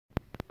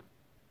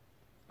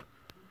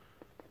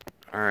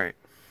Alright,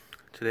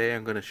 today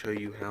I'm going to show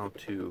you how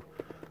to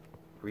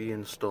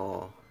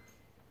reinstall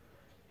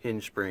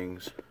hinge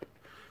springs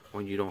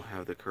when you don't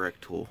have the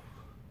correct tool.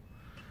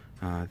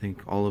 I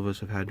think all of us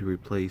have had to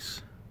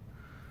replace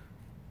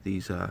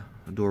these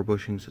door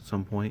bushings at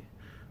some point.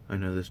 I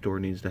know this door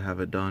needs to have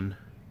it done,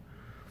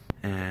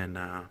 and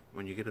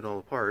when you get it all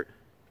apart,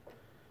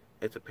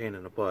 it's a pain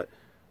in the butt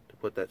to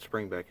put that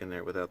spring back in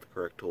there without the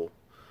correct tool.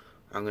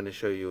 I'm going to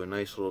show you a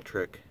nice little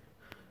trick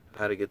of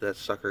how to get that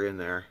sucker in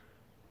there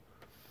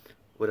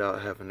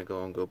without having to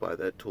go buy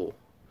that tool,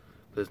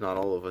 because not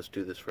all of us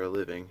do this for a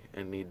living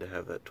and need to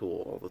have that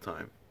tool all the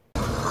time.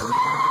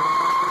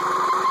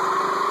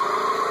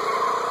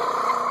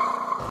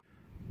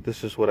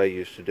 This is what I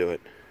used to do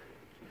it.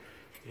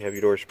 You have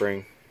your door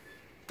spring,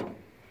 a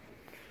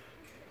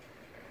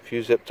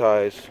few zip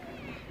ties,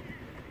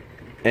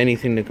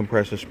 anything to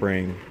compress a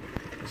spring,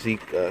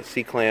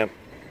 C-clamp,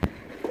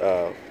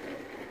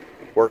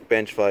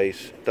 workbench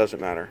vise,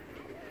 doesn't matter.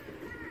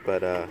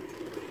 But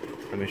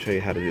let me show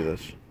you how to do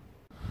this.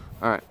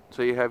 Alright,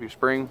 so you have your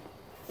spring.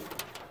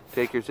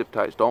 Take your zip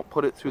ties. Don't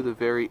put it through the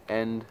very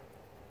end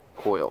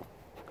coil,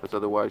 because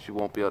otherwise you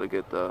won't be able to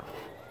get the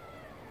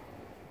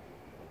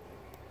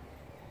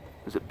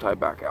zip tie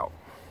back out.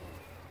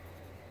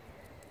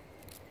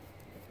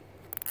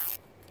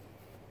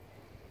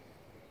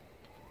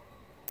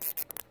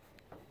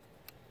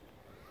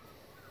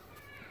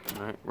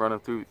 Alright, run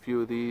it through a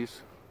few of these,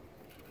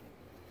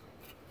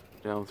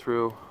 down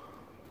through.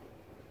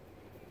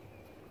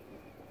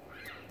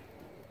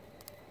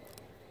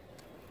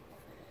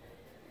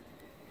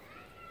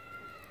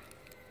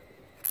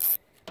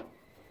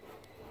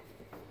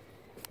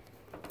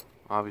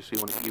 Obviously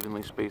you want to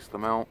evenly space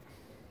them out.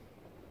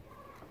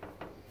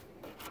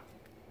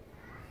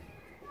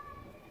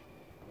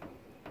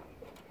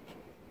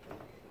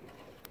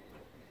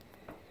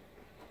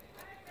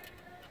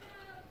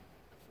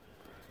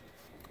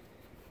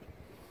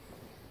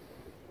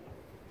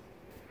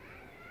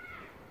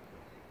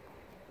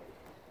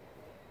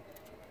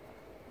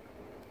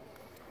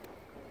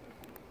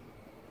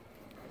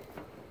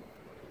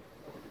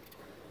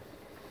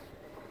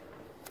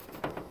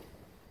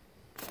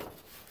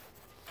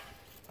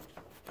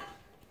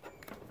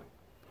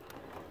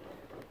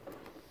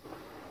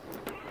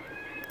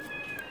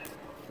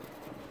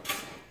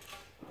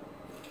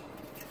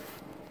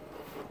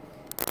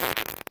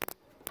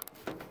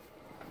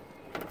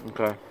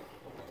 Okay.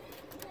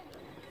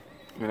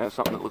 You're gonna have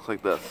something that looks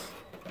like this.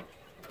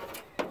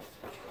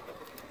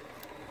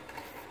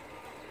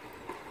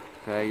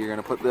 Okay, you're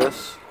gonna put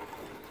this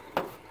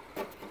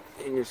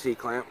in your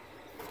C-clamp.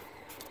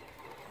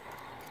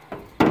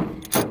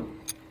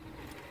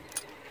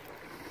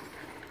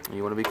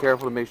 You want to be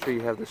careful to make sure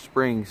you have the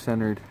spring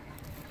centered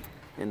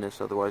in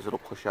this, otherwise it'll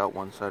push out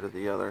one side or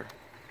the other.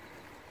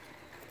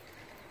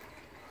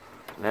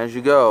 And as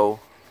you go,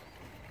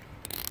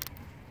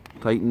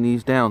 tighten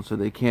these down so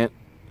they can't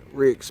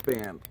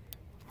re-expand.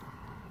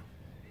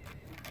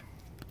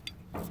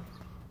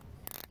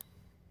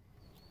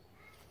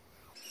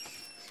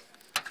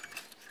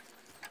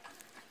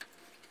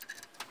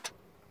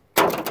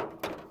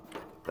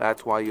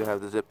 That's why you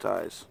have the zip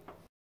ties.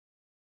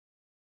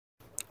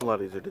 A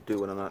lot easier to do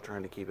when I'm not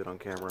trying to keep it on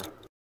camera.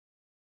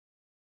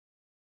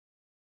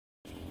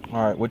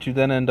 Alright, what you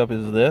then end up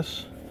is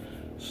this.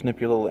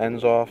 Snip your little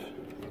ends off.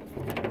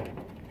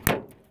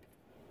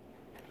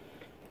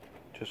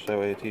 Just that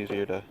way it's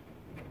easier to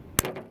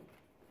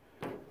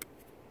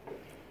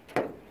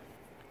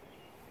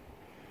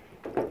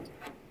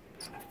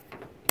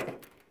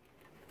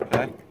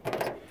okay.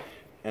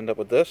 End up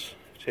with this.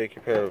 Take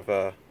your pair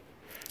of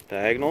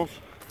diagonals.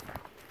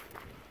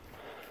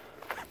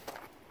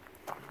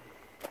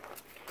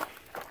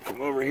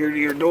 Come over here to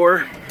your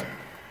door.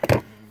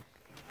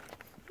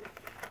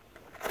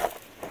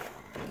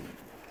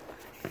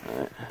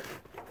 Alright.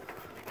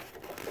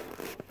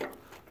 I'm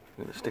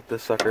going to stick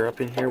this sucker up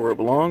in here where it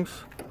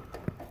belongs.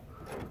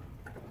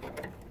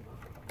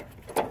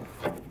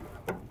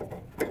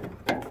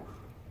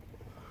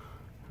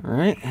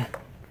 Alright,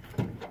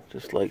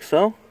 just like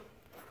so.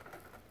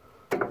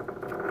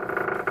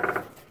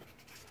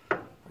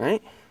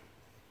 Alright,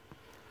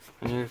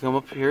 and you're going to come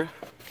up here.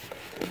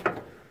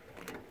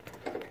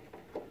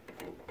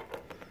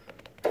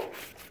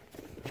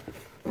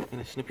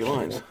 And snip your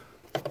lines.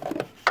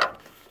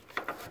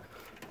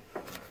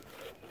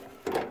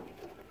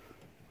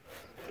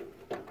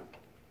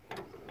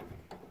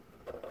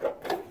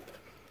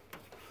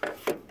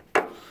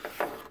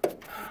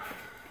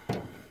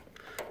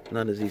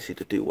 Not as easy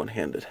to do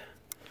one-handed.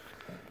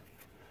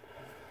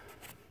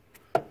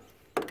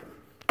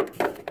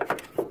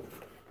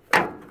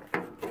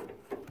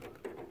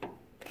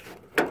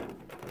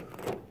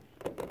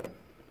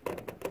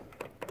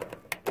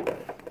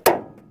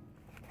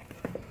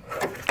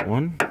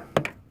 One.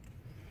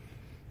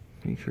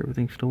 Make sure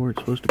everything's still where it's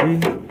supposed to be.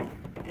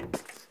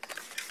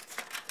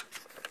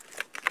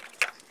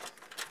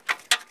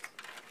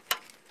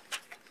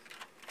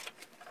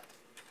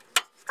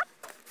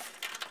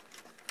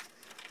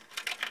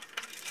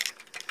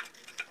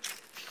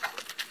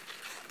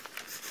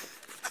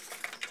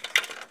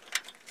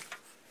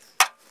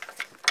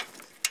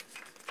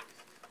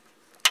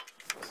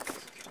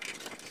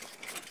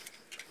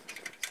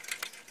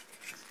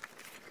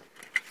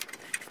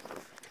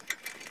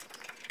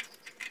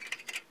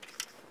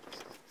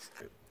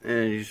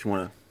 And you just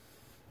want to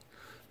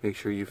make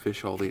sure you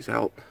fish all these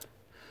out.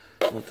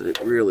 Not that it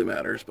really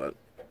matters, but...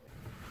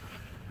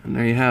 And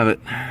there you have it.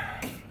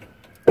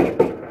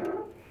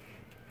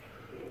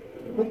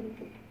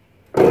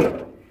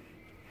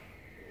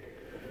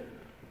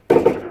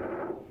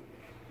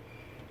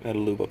 Gotta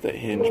lube up that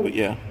hinge, but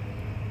yeah.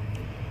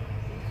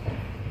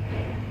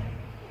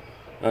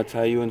 That's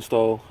how you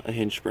install a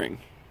hinge spring.